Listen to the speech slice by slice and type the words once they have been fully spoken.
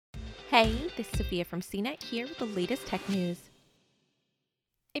Hey, this is Sophia from CNET here with the latest tech news.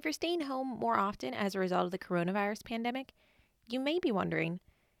 If you're staying home more often as a result of the coronavirus pandemic, you may be wondering,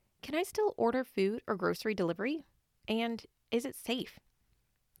 can I still order food or grocery delivery? And is it safe?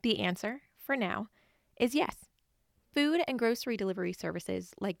 The answer, for now, is yes. Food and grocery delivery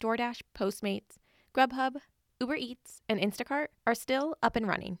services like DoorDash, Postmates, Grubhub, Uber Eats, and Instacart are still up and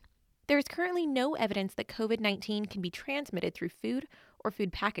running. There is currently no evidence that COVID-19 can be transmitted through food or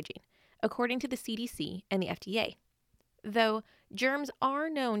food packaging, according to the CDC and the FDA, though germs are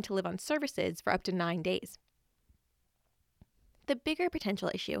known to live on surfaces for up to 9 days. The bigger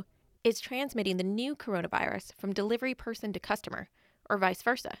potential issue is transmitting the new coronavirus from delivery person to customer, or vice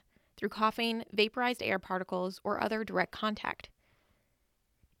versa, through coughing, vaporized air particles, or other direct contact.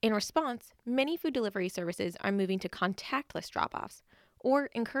 In response, many food delivery services are moving to contactless drop-offs, or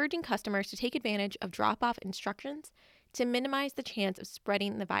encouraging customers to take advantage of drop-off instructions to minimize the chance of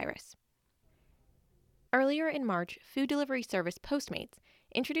spreading the virus. Earlier in March, food delivery service Postmates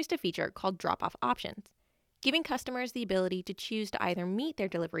introduced a feature called drop-off options, giving customers the ability to choose to either meet their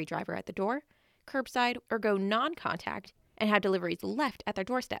delivery driver at the door, curbside, or go non-contact and have deliveries left at their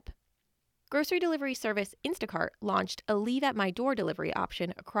doorstep. Grocery delivery service Instacart launched a Leave at My Door delivery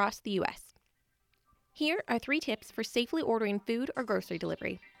option across the U.S. Here are 3 tips for safely ordering food or grocery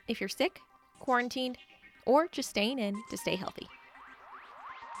delivery if you're sick, quarantined, or just staying in to stay healthy.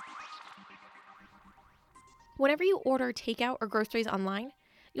 Whenever you order takeout or groceries online,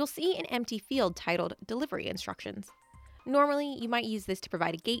 you'll see an empty field titled Delivery Instructions. Normally, you might use this to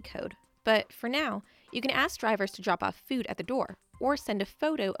provide a gate code, but for now, you can ask drivers to drop off food at the door or send a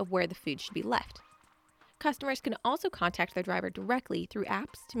photo of where the food should be left. Customers can also contact their driver directly through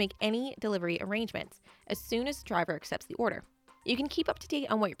apps to make any delivery arrangements as soon as the driver accepts the order. You can keep up to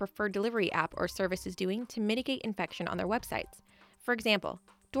date on what your preferred delivery app or service is doing to mitigate infection on their websites. For example,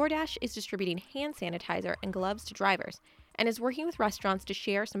 DoorDash is distributing hand sanitizer and gloves to drivers and is working with restaurants to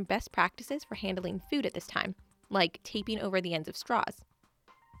share some best practices for handling food at this time, like taping over the ends of straws.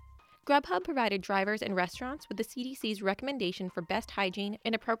 Grubhub provided drivers and restaurants with the CDC's recommendation for best hygiene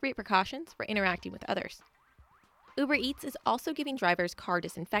and appropriate precautions for interacting with others. Uber Eats is also giving drivers car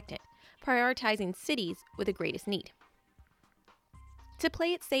disinfectant, prioritizing cities with the greatest need. To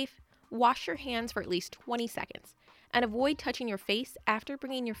play it safe, wash your hands for at least 20 seconds and avoid touching your face after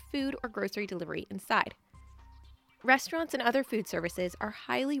bringing your food or grocery delivery inside. Restaurants and other food services are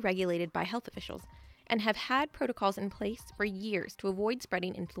highly regulated by health officials and have had protocols in place for years to avoid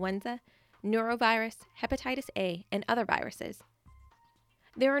spreading influenza, norovirus, hepatitis A, and other viruses.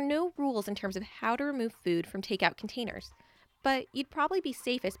 There are no rules in terms of how to remove food from takeout containers, but you'd probably be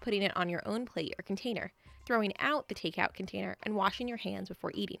safest putting it on your own plate or container, throwing out the takeout container, and washing your hands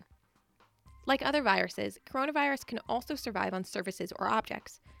before eating. Like other viruses, coronavirus can also survive on surfaces or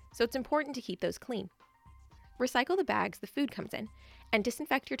objects, so it's important to keep those clean. Recycle the bags the food comes in, and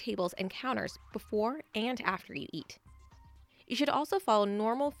disinfect your tables and counters before and after you eat. You should also follow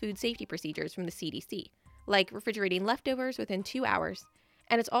normal food safety procedures from the CDC, like refrigerating leftovers within 2 hours,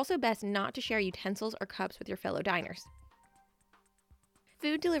 and it's also best not to share utensils or cups with your fellow diners.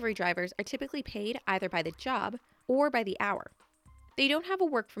 Food delivery drivers are typically paid either by the job or by the hour. They don't have a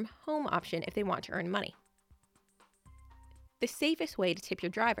work-from-home option if they want to earn money. The safest way to tip your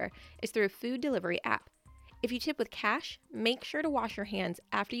driver is through a food delivery app. If you tip with cash, make sure to wash your hands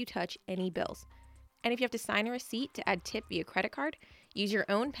after you touch any bills. And if you have to sign a receipt to add tip via credit card, use your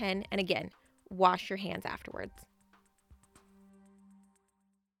own pen and again, wash your hands afterwards.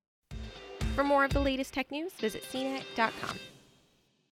 For more of the latest tech news, visit cnet.com.